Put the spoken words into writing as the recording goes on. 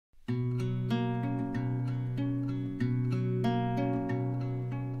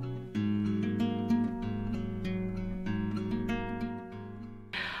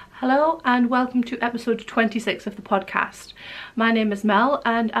Hello and welcome to episode 26 of the podcast. My name is Mel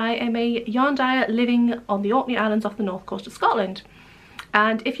and I am a yarn dyer living on the Orkney Islands off the north coast of Scotland.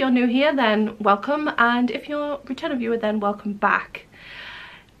 And if you're new here, then welcome, and if you're a returning viewer, then welcome back.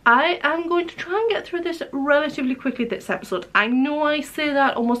 I am going to try and get through this relatively quickly this episode. I know I say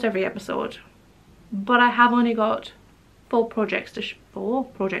that almost every episode, but I have only got four projects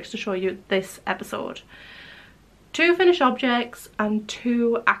to show you this episode. 2 finished objects and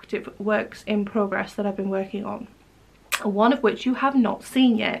 2 active works in progress that I've been working on. One of which you have not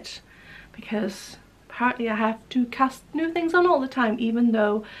seen yet, because apparently I have to cast new things on all the time, even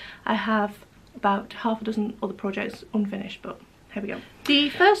though I have about half a dozen other projects unfinished, but here we go. The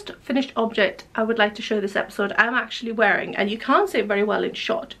first finished object I would like to show this episode I'm actually wearing, and you can't see it very well in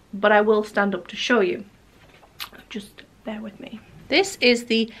shot, but I will stand up to show you. Just bear with me. This is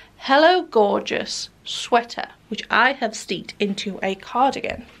the Hello Gorgeous sweater, which I have steeped into a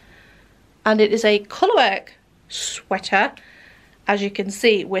cardigan. And it is a colourwork sweater, as you can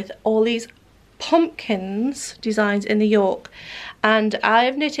see, with all these pumpkins designs in the yoke. And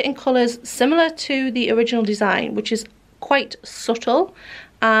I've knit it in colours similar to the original design, which is quite subtle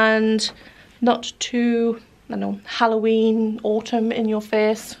and not too, I don't know, Halloween, autumn in your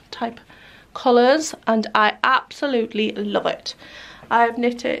face type colours, and I absolutely love it. I've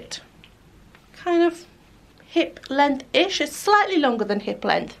knit it kind of hip length-ish. It's slightly longer than hip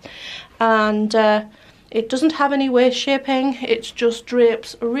length, and it doesn't have any waist shaping. It just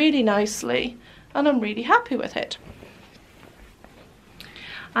drapes really nicely and I'm really happy with it.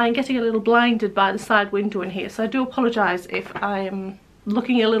 I'm getting a little blinded by the side window in here, so I do apologise if I'm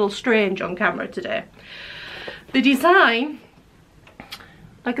looking a little strange on camera today. The design,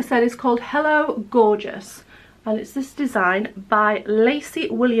 like I said, is called Hello Gorgeous, and it's this design by Lacey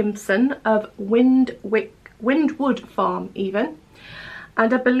Williamson of Windwood Farm even,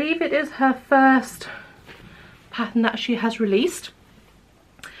 and I believe it is her first pattern that she has released.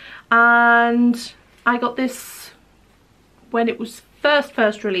 And I got this when it was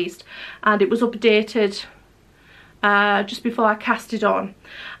first released, and it was updated just before I cast it on.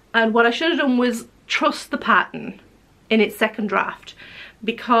 And what I should have done was trust the pattern in its second draft,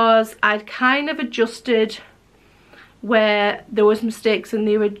 because I'd kind of adjusted where there was mistakes in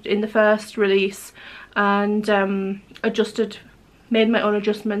the first release, and made my own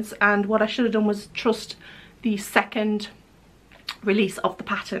adjustments. And what I should have done was trust the second release of the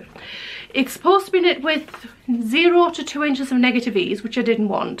pattern. It's supposed to be knit with 0 to 2 inches of negative ease, which I didn't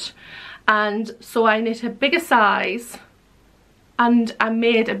want, and so I knit a bigger size, and I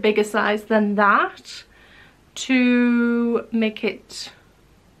made a bigger size than that to make it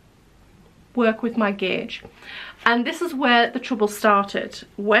work with my gauge. And this is where the trouble started.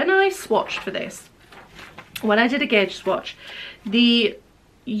 When I swatched for this, when I did a gauge swatch, the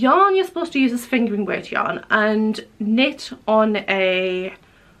yarn you're supposed to use is fingering weight yarn, and knit on a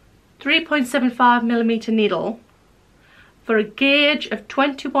 3.75mm needle for a gauge of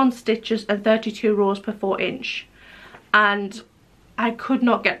 21 stitches and 32 rows per 4 inch, and I could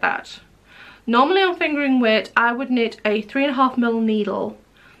not get that. Normally on fingering weight I would knit a 3.5mm needle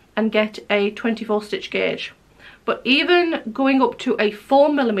and get a 24 stitch gauge, but even going up to a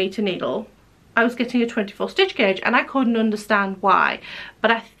 4mm needle I was getting a 24 stitch gauge, and I couldn't understand why.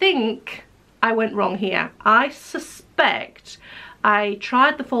 But I think I went wrong here. I suspect I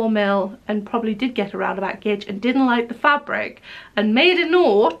tried the 4mm and probably did get a roundabout gauge and didn't like the fabric, and made a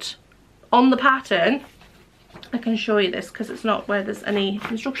note on the pattern. I can show you this because it's not where there's any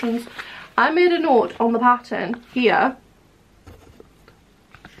instructions. I made a note on the pattern here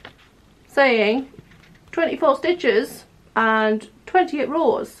saying 24 stitches and 28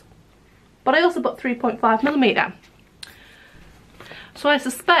 rows. But I also put 3.5mm. So I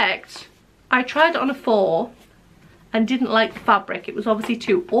suspect I tried it on a 4 and didn't like the fabric. It was obviously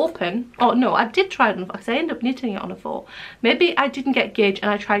too open. Oh no, I did try it on 4 because I ended up knitting it on a 4. Maybe I didn't get gauge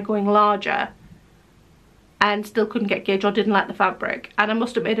and I tried going larger and still couldn't get gauge, or didn't like the fabric, and I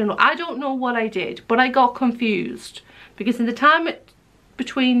must have made a note. I don't know what I did, but I got confused because in the time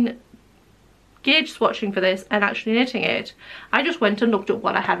between gauge swatching for this and actually knitting it, I just went and looked at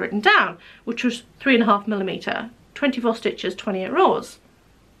what I had written down, which was 3.5mm, 24 stitches, 28 rows.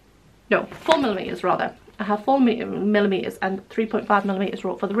 No, 4mm rather. I have 4mm and 3.5mm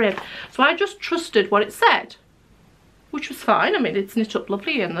row for the rib. So I just trusted what it said, which was fine. I mean, it's knit up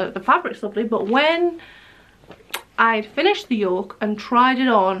lovely and the fabric's lovely, but when I'd finished the yoke and tried it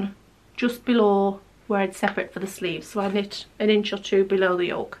on just below where I'd separate for the sleeves, so I knit 1 inch or 2 below the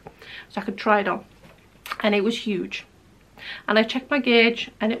yoke so I could try it on, and it was huge. And I checked my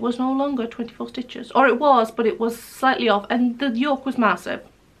gauge and it was no longer 24 stitches, or it was, but it was slightly off, and the yoke was massive.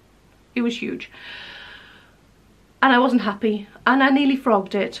 It was huge. And I wasn't happy, and I nearly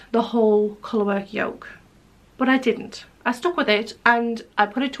frogged it, the whole colourwork yoke, but I didn't. I stuck with it, and I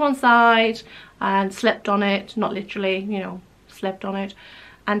put it to one side and slept on it, not literally, you know, slept on it,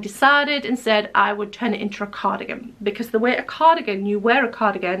 and decided instead I would turn it into a cardigan, because the way a cardigan, you wear a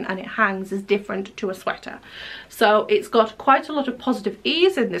cardigan and it hangs, is different to a sweater. So it's got quite a lot of positive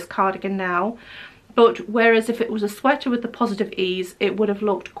ease in this cardigan now, but whereas if it was a sweater with the positive ease, it would have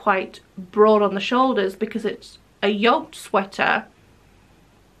looked quite broad on the shoulders, because it's a yoked sweater.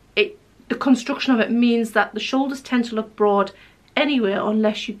 The construction of it means that the shoulders tend to look broad anyway,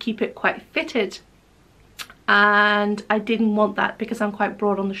 unless you keep it quite fitted, and I didn't want that because I'm quite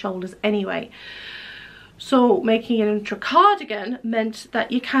broad on the shoulders anyway. So making it into a cardigan meant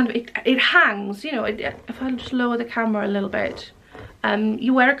that you kind of, it hangs, you know, if I just lower the camera a little bit,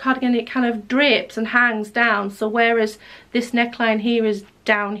 you wear a cardigan, it kind of drapes and hangs down. So whereas this neckline here is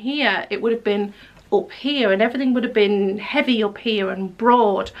down here, it would have been up here, and everything would have been heavy up here and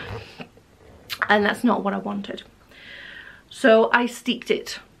broad, and that's not what I wanted. So I steeked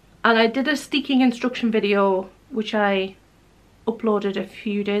it, and I did a steeking instruction video which I uploaded a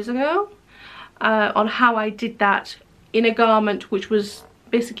few days ago on how I did that in a garment which was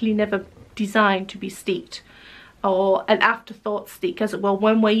basically never designed to be steeked, or an afterthought steek, as it were,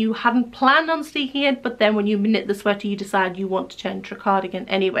 one where you hadn't planned on steeking it, but then when you knit the sweater you decide you want to turn into a cardigan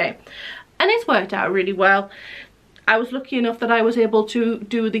anyway. And it's worked out really well. I was lucky enough that I was able to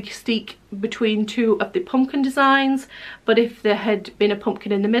do the steek between two of the pumpkin designs, but if there had been a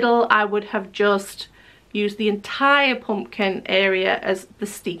pumpkin in the middle, I would have just used the entire pumpkin area as the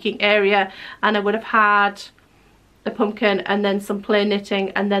steeking area, and I would have had the pumpkin and then some plain knitting,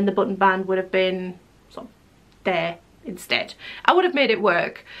 and then the button band would have been sort of there instead. I would have made it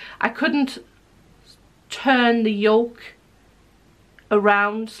work. I couldn't turn the yoke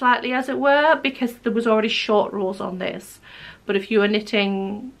around slightly, as it were, because there was already short rows on this. But if you were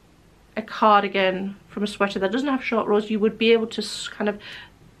knitting a cardigan from a sweater that doesn't have short rows, you would be able to kind of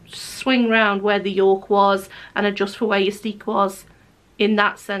swing round where the yoke was and adjust for where your steek was in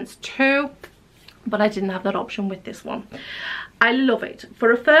that sense too. But I didn't have that option with this one. I love it.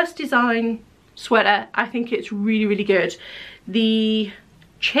 For a first design sweater, I think it's really, really good. The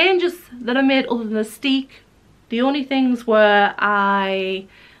changes that I made other than the steek, the only things were I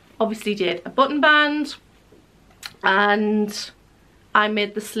obviously did a button band, and I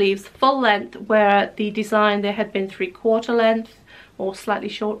made the sleeves full length, where the design there had been 3/4 length or slightly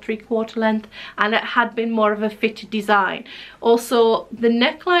short 3/4 length, and it had been more of a fitted design. Also, the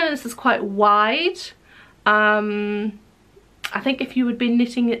neckline on this is quite wide. I think if you had been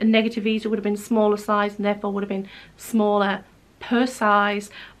knitting a negative ease, it would have been smaller size, and therefore would have been smaller per size,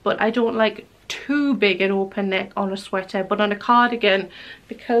 but I don't like too big an open neck on a sweater. But on a cardigan,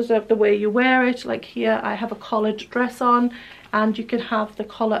 because of the way you wear it, like here I have a collared dress on, and you can have the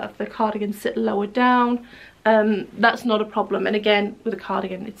collar of the cardigan sit lower down, that's not a problem. And again, with a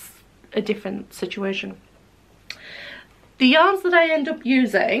cardigan it's a different situation. The yarns that I end up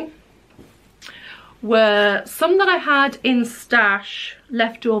using were some that I had in stash,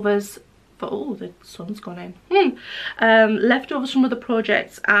 leftovers for, oh, the sun's gone in, leftovers from other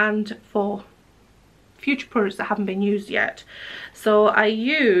projects and for future products that haven't been used yet. So I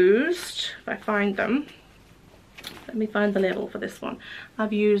used, if I find them, let me find the label for this one.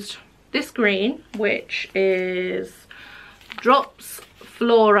 I've used this green, which is Drops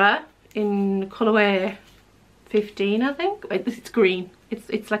Flora in colourway 15, I think. It's green.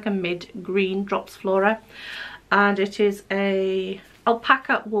 It's like a mid green Drops Flora, and it is a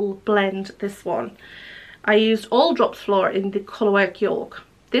alpaca wool blend. This one I used all Drops Flora in the colourwork yoke.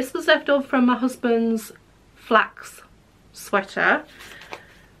 This was left over from my husband's flax sweater.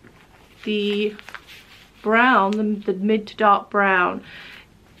 The brown, the mid to dark brown,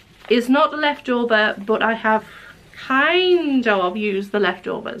 is not left over, but I have kind of used the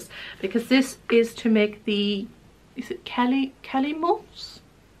leftovers, because this is to make the, is it Kelly muffs?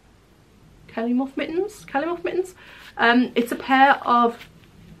 Kelly muff mittens? It's a pair of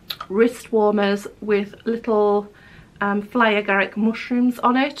wrist warmers with little fly agaric mushrooms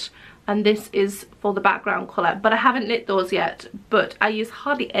on it, and this is for the background colour, but I haven't knit those yet. But I use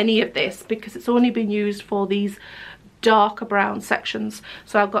hardly any of this because it's only been used for these darker brown sections,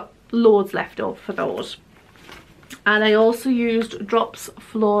 so I've got loads left over for those. And I also used Drops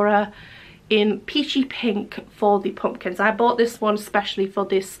Flora in peachy pink for the pumpkins. I bought this one especially for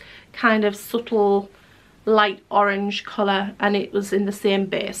this kind of subtle light orange colour, and it was in the same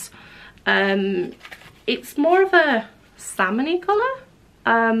base. It's more of a salmony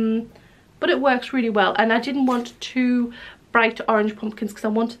colour, but it works really well, and I didn't want too bright orange pumpkins because I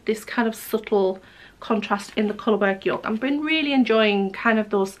wanted this kind of subtle contrast in the colourwork yoke. I've been really enjoying kind of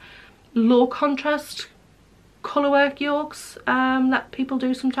those low contrast colourwork yolks that people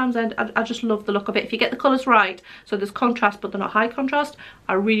do sometimes, and I just love the look of it. If you get the colours right, so there's contrast but they're not high contrast,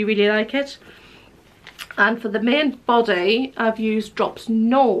 I really like it. And for the main body, I've used Drops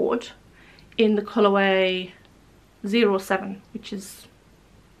Node in the colourway 07, which is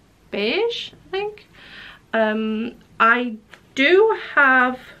beige, I think. I do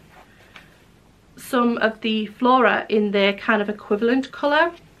have some of the Flora in their kind of equivalent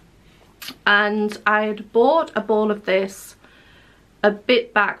colour, and I had bought a ball of this a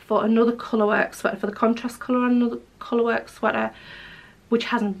bit back for another colourwork sweater, for the contrast colour on another colourwork sweater, which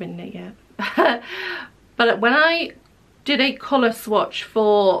hasn't been knit yet. But when I did a colour swatch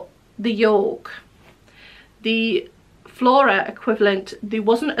for the yoke, the Flora equivalent, there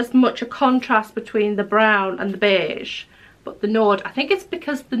wasn't as much a contrast between the brown and the beige, but the Node, I think it's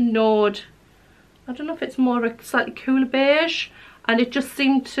because the Node, I don't know if it's more of a slightly cooler beige, and it just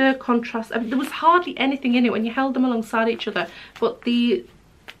seemed to contrast. I mean, there was hardly anything in it when you held them alongside each other, but the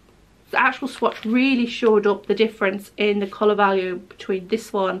actual swatch really showed up the difference in the colour value between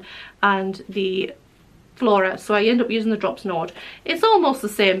this one and the Flora, so I end up using the Drops Node. It's almost the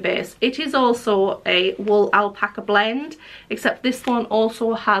same base. It is also a wool alpaca blend, except this one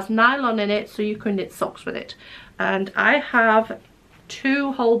also has nylon in it, so you can knit socks with it. And I have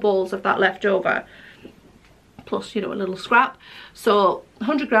 2 whole balls of that left over, plus, you know, a little scrap, so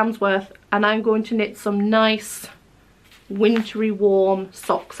 100 grams worth, and I'm going to knit some nice wintry warm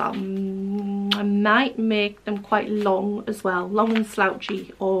socks. I might make them quite long as well, long and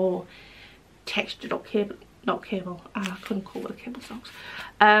slouchy, or textured, or cable, not cable, I couldn't call it cable socks.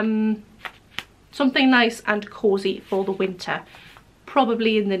 Something nice and cozy for the winter,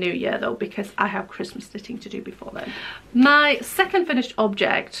 probably in the new year though, because I have Christmas knitting to do before then. My second finished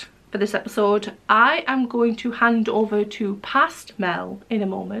object for this episode, I am going to hand over to past Mel in a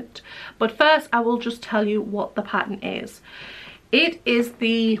moment, but first I will just tell you what the pattern is. It is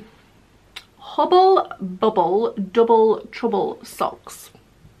the Hubble Bubble Double Trouble socks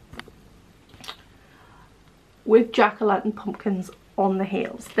with jack-o'-lantern pumpkins on the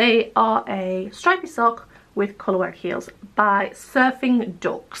heels. They are a stripy sock with colourwork heels by Surfing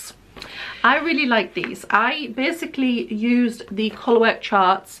Ducks. I really like these. I basically used the colourwork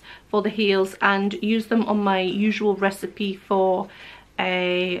charts for the heels and used them on my usual recipe for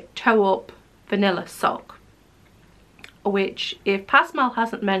a toe-up vanilla sock, which, if past Mel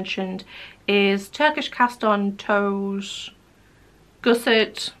hasn't mentioned, is Turkish cast-on toes,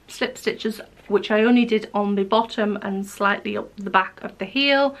 gusset, slip stitches, which I only did on the bottom and slightly up the back of the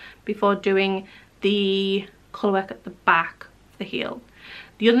heel before doing the colourwork at the back of the heel.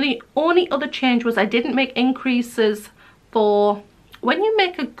 The only other change was I didn't make increases for, when you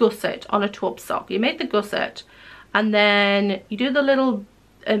make a gusset on a toe-up sock, you make the gusset and then you do the little,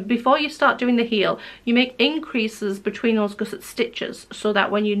 before you start doing the heel, you make increases between those gusset stitches so that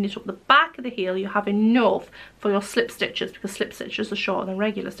when you knit up the back of the heel you have enough for your slip stitches, because slip stitches are shorter than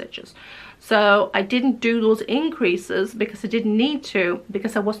regular stitches. So I didn't do those increases because I didn't need to,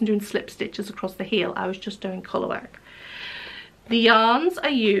 because I wasn't doing slip stitches across the heel, I was just doing colourwork. The yarns I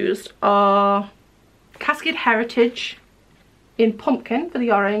used are Cascade Heritage in pumpkin for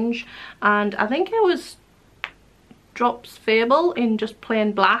the orange, and I think it was Drops Fable in just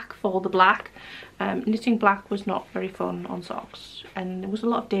plain black for the black. Knitting black was not very fun on socks, and there was a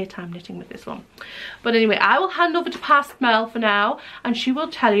lot of daytime knitting with this one. But anyway, I will hand over to past Mel for now, and she will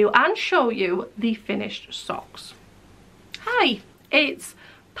tell you and show you the finished socks. Hi, it's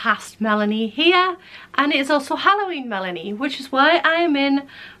past Melanie here, and it's also Halloween Melanie, which is why I am in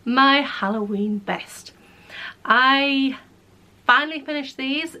my Halloween best. I finally finished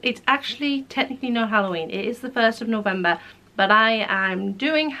these. It's actually technically not Halloween, it is the 1st of November, but I am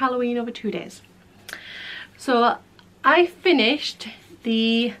doing Halloween over 2 days. So I finished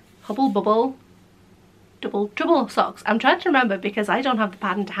the Hubble Bubble Double Trouble socks. I'm trying to remember because I don't have the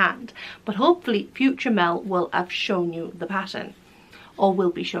pattern to hand, but hopefully future Mel will have shown you the pattern, or will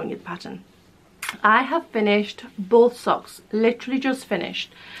be showing you the pattern. I have finished both socks, literally just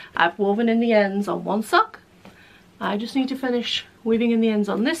finished. I've woven in the ends on one sock. I just need to finish weaving in the ends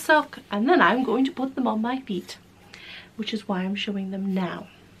on this sock, and then I'm going to put them on my feet, which is why I'm showing them now.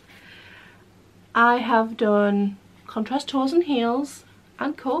 I have done contrast toes and heels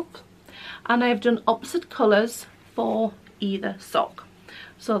and cuff, and I've done opposite colours for either sock.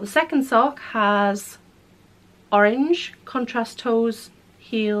 So the second sock has orange contrast toes,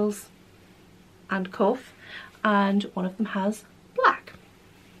 heels and cuff, and one of them has black.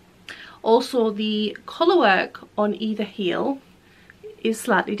 Also, the colour work on either heel is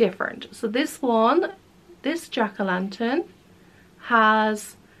slightly different. So this one, this jack-o'-lantern,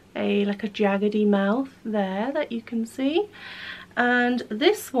 has like a jaggedy mouth there that you can see, and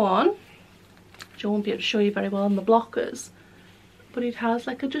this one, which I won't be able to show you very well on the blockers, but it has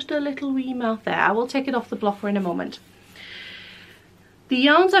like just a little wee mouth there. I will take it off the blocker in a moment. The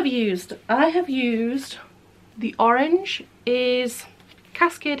yarns I've used, I have used the orange is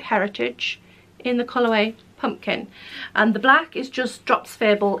Cascade Heritage in the colourway Pumpkin, and the black is just Drops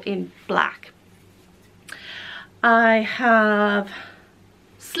Fable in black. I have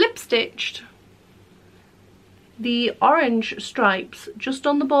slip stitched the orange stripes just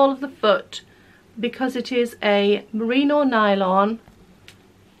on the ball of the foot because it is a merino nylon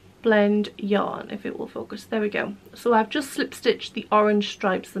blend yarn, if it will focus. There we go. So I've just slip stitched the orange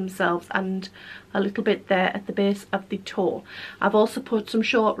stripes themselves and a little bit there at the base of the toe. I've also put some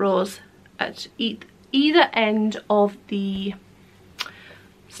short rows at either end of the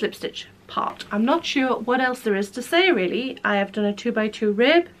slip stitch part. I'm not sure what else there is to say really. I have done a 2x2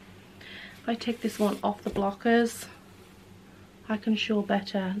 rib. If I take this one off the blockers, I can show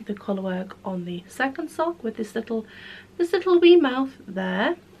better the colour work on the second sock with this little wee mouth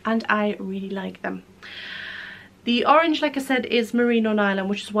there, and I really like them. The orange, like I said, is merino nylon,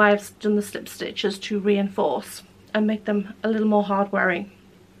 which is why I've done the slip stitches to reinforce and make them a little more hard wearing,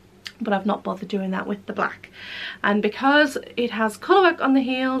 but I've not bothered doing that with the black. And because it has colour work on the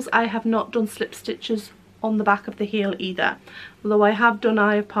heels, I have not done slip stitches on the back of the heel either, although I have done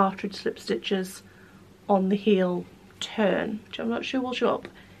Eye of Partridge slip stitches on the heel turn, which I'm not sure will show up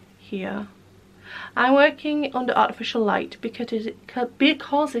here. I'm working under artificial light because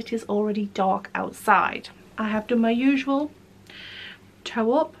it is already dark outside. I have done my usual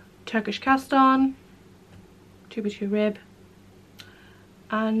toe up, Turkish cast on, 2x2 rib,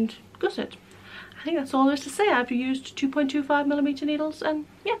 and gusset. I think that's all there is to say. I've used 2.25mm needles, and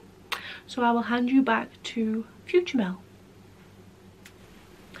yeah. So I will hand you back to future Mel.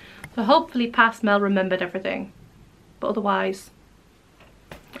 So hopefully past Mel remembered everything, but otherwise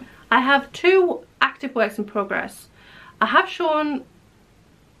I have 2 active works in progress. I have shown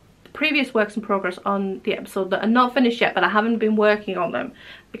previous works in progress on the episode that are not finished yet, but I haven't been working on them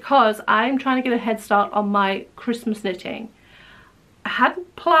because I'm trying to get a head start on my Christmas knitting. I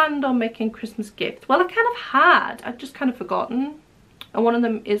hadn't planned on making Christmas gifts. Well, I kind of had, I've just kind of forgotten, and one of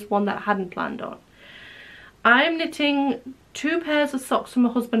them is one that I hadn't planned on. I'm knitting 2 pairs of socks for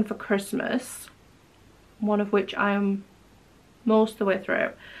my husband for Christmas, one of which I am most of the way through,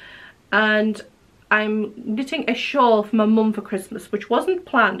 and I'm knitting a shawl for my mum for Christmas, which wasn't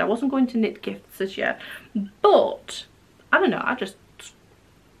planned. I wasn't going to knit gifts this year, but I don't know, I just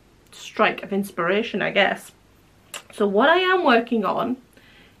strike of inspiration, I guess. So what I am working on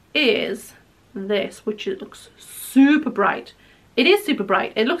is this, which it looks super bright. It is super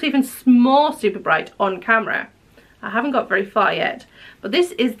bright. It looks even more super bright on camera. I haven't got very far yet, but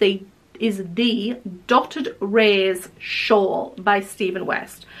this is the Dotted Rays shawl by Stephen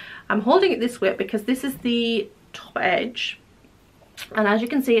West. I'm holding it this way because this is the top edge, and as you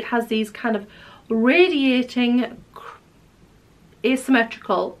can see, it has these kind of radiating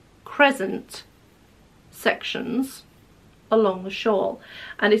asymmetrical crescent sections along the shawl,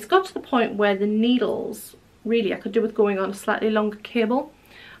 and it's got to the point where the needles, really I could do with going on a slightly longer cable.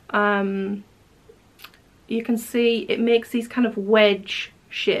 You can see it makes these kind of wedge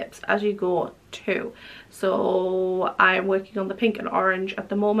shapes as you go too. So I'm working on the pink and orange at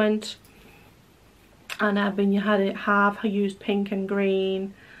the moment, and I've used pink and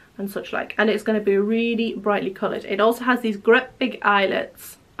green and such like, and it's going to be really brightly coloured. It also has these great big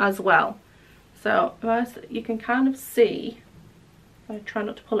eyelets as well. So you can kind of see, if I try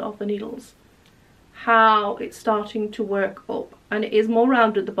not to pull it off the needles, how it's starting to work up, and it is more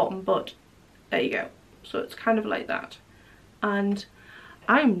rounded at the bottom, but there you go. So it's kind of like that, and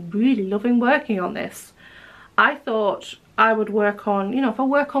I'm really loving working on this. I thought I would work on, you know, if I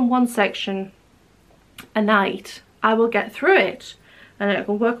work on one section a night, I will get through it, and I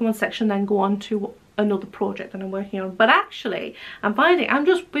can work on one section, then go on to another project that I'm working on. But actually I'm finding I've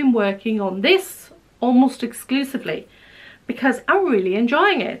just been working on this almost exclusively because I'm really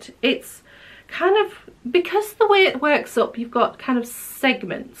enjoying it. It's kind of, because the way it works up, you've got kind of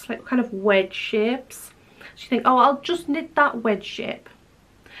segments, like kind of wedge shapes. So you think, oh, I'll just knit that wedge shape,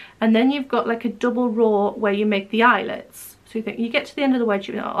 and then you've got like a double row where you make the eyelets. So you think, you get to the end of the wedge,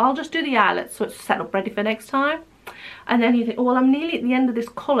 you know, I'll just do the eyelets so it's set up ready for next time. And then you think, oh, well, I'm nearly at the end of this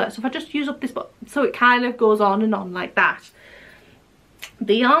colour, so if I just use up this, so it kind of goes on and on like that.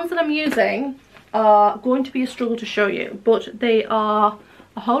 The yarns that I'm using are going to be a struggle to show you, but they are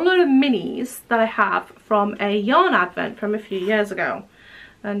a whole load of minis that I have from a yarn advent from a few years ago.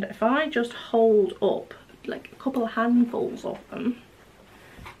 And if I just hold up like a couple of handfuls of them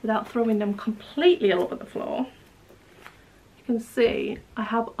without throwing them completely all over the floor, you can see I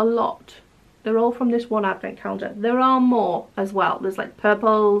have a lot. They're all from this one advent calendar. There are more as well. There's like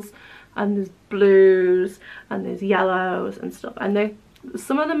purples and there's blues and there's yellows and stuff, and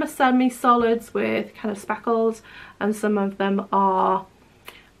some of them are semi-solids with kind of speckles, and some of them are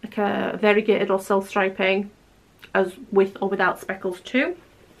like a variegated or silk striping, as with or without speckles too.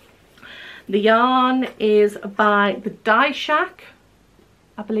 The yarn is by the Dye Shack,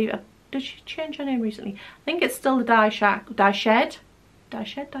 I believe. Did she change her name recently? I think it's still the Dye Shack, Dye Shack.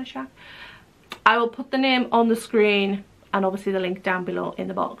 I will put the name on the screen and obviously the link down below in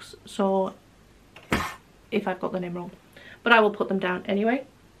the box, so if I've got the name wrong, but I will put them down anyway.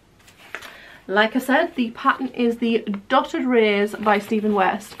 Like I said, the pattern is the Dotted Rays by Stephen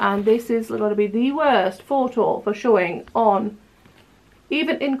West, and this is going to be the worst photo for showing on,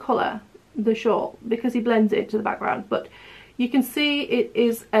 even in colour, the shawl, because he blends it to the background. But you can see it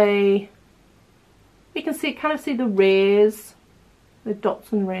is you can see, kind of see the rays, the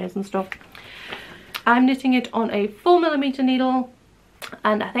dots and rays and stuff. I'm knitting it on a 4mm needle,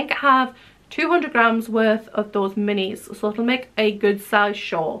 and I think I have 200 grams worth of those minis, so it'll make a good size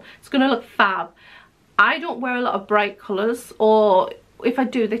shawl. It's going to look fab. I don't wear a lot of bright colours, or if I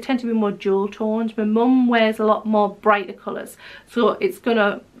do, they tend to be more jewel toned. My mum wears a lot more brighter colours, so it's going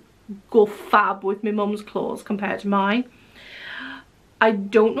to go fab with my mum's clothes compared to mine. I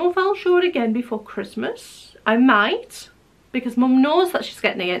don't know if I'll show it again before Christmas. I might, because mum knows that she's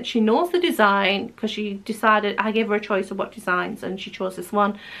getting it. She knows the design, because she decided, I gave her a choice of what designs and she chose this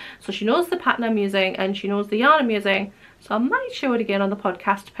one. So she knows the pattern I'm using and she knows the yarn I'm using. So I might show it again on the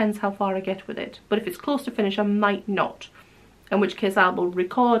podcast, depends how far I get with it. But if it's close to finish, I might not. In which case I will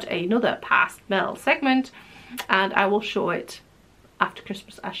record another Past Mel segment and I will show it after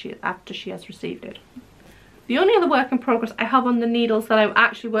Christmas, after she has received it. The only other work in progress I have on the needles that I'm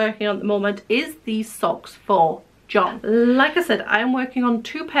actually working on at the moment is these socks for John. Like I said, I am working on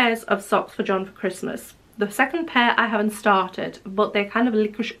 2 pairs of socks for John for Christmas. The second pair I haven't started, but they're kind of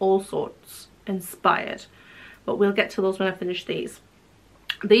Licorice All Sorts inspired. But we'll get to those when I finish these.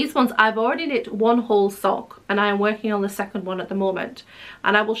 These ones I've already knit one whole sock, and I am working on the second one at the moment.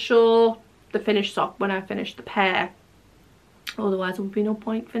 And I will show the finished sock when I finish the pair. Otherwise there would be no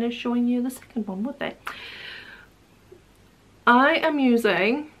point showing you the second one, would they? I am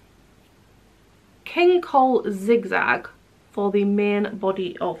using King Cole Zigzag for the main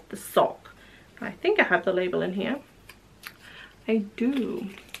body of the sock. I think I have the label in here. I do.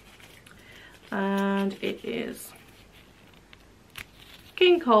 And it is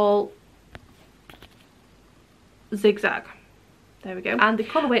King Cole Zigzag. There we go. And the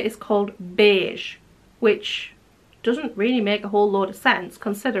colourway is called Beige, which doesn't really make a whole load of sense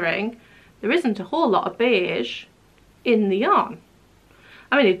considering there isn't a whole lot of beige in the yarn.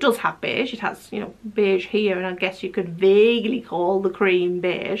 I mean, it does have beige. It has, you know, beige here, and I guess you could vaguely call the cream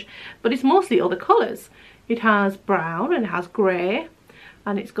beige, but it's mostly other colours. It has brown and it has grey,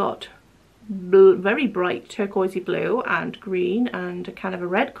 and it's got blue, very bright turquoisey blue and green and a kind of a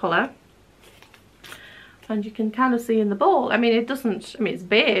red colour. And you can kind of see in the ball, I mean, it doesn't, I mean, it's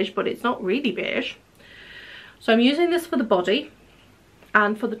beige, but it's not really beige. So I'm using this for the body,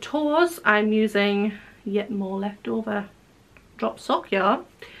 and for the toes I'm using yet more leftover drop sock yarn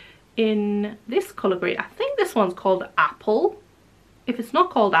in this colour green. I think this one's called Apple. If it's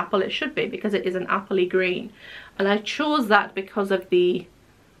not called Apple, it should be, because it is an appley green, and I chose that because of the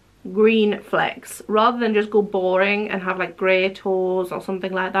green flecks rather than just go boring and have like grey toes or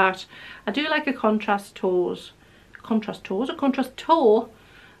something like that. I do like a contrast toe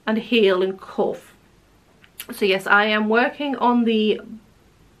and heel and cuff. So yes, I am working on the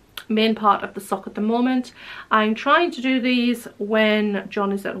main part of the sock at the moment. I'm trying to do these when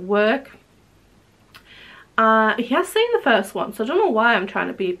John is at work. He has seen the first one, so I don't know why I'm trying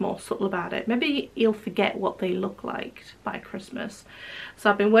to be more subtle about it. Maybe he'll forget what they look like by Christmas.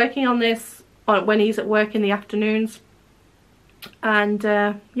 So I've been working on this when he's at work in the afternoons, and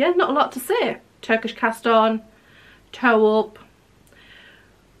yeah, not a lot to say. Turkish cast on, toe up,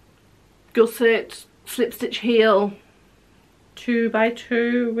 gusset, slip stitch heel,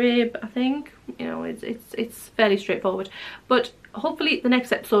 2x2 rib, I think. You know, it's fairly straightforward. But hopefully the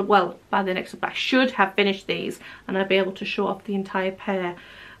next episode, well, by the next episode, I should have finished these and I'll be able to show off the entire pair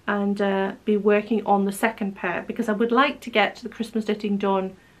and be working on the second pair, because I would like to get the Christmas knitting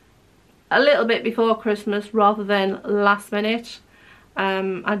done a little bit before Christmas rather than last minute.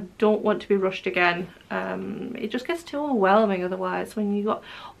 I don't want to be rushed again. It just gets too overwhelming otherwise when you got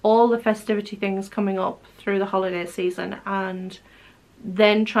all the festivity things coming up through the holiday season and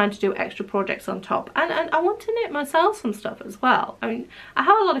then trying to do extra projects on top. And I want to knit myself some stuff as well. I mean, I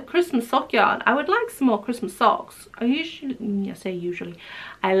have a lot of Christmas sock yarn. I would like some more Christmas socks. I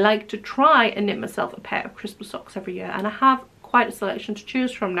like to try and knit myself a pair of Christmas socks every year, and I have quite a selection to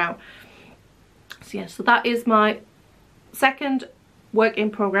choose from now. So yeah, so that is my second work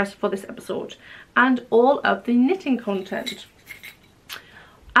in progress for this episode, and all of the knitting content.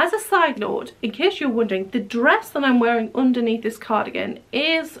 As a side note, in case you're wondering, the dress that I'm wearing underneath this cardigan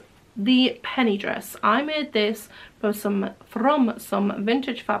is the penny dress. I made this from some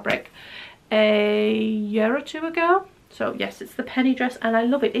vintage fabric a year or two ago. So yes, it's the penny dress, and I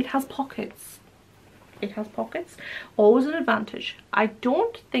love it. It has pockets. It has pockets. Always an advantage. I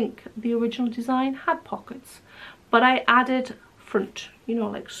don't think the original design had pockets, but I added front, you know,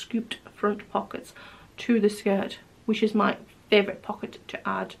 like scooped front pockets to the skirt, which is my favourite pocket to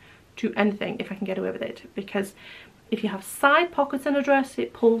add to anything if I can get away with it, because if you have side pockets in a dress,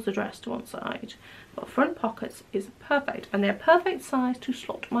 it pulls the dress to one side, but front pockets is perfect, and they're perfect size to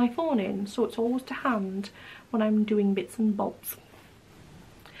slot my phone in, so it's always to hand when I'm doing bits and bobs.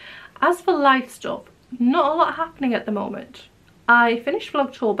 As for life stuff, not a lot happening at the moment. I finished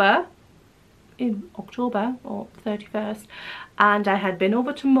Vlogtober in October or 31st, and I had been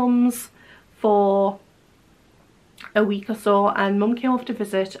over to Mum's for a week or so, and Mum came over to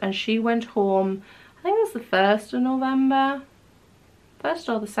visit, and she went home, I think it was the 1st of November, 1st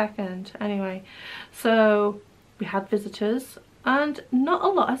or the 2nd, anyway. So we had visitors, and not a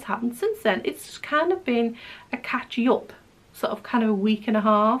lot has happened since then. It's just kind of been a catchy up sort of kind of a week and a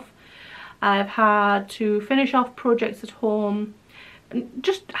half. I've had to finish off projects at home and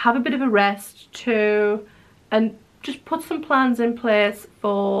just have a bit of a rest too, and just put some plans in place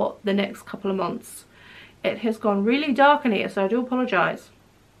for the next couple of months. It has gone really dark in here, so I do apologise.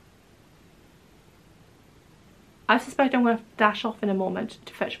 I suspect I'm going to dash off in a moment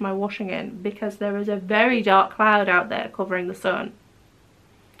to fetch my washing in, because there is a very dark cloud out there covering the sun.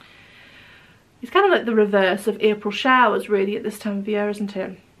 It's kind of like the reverse of April showers really at this time of year, isn't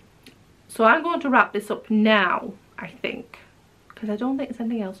it? So I'm going to wrap this up now, I think, because I don't think there's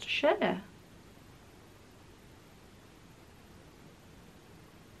anything else to share.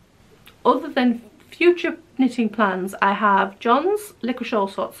 Other than future knitting plans, I have John's licorice all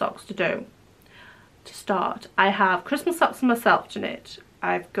sort socks to do to start. I have Christmas socks for myself to knit.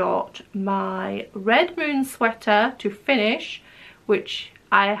 I've got my Red Moon sweater to finish, which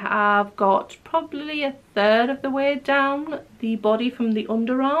I have got probably a third of the way down the body from the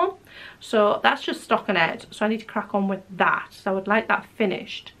underarm, so that's just stockinette, so I need to crack on with that. So I would like that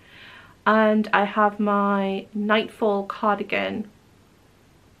finished. And I have my Nightfall cardigan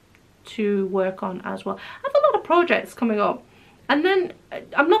to work on as well. I have a lot of projects coming up, and then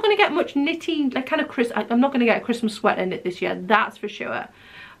I'm not going to get much knitting, like kind of I'm not going to get a Christmas sweater knit this year, that's for sure,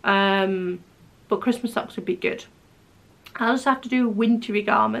 but Christmas socks would be good. I'll just have to do wintry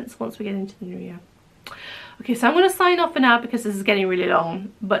garments once we get into the new year. Okay, so I'm going to sign off for now because this is getting really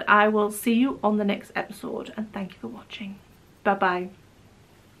long, but I will see you on the next episode, and thank you for watching. Bye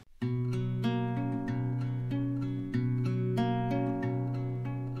bye.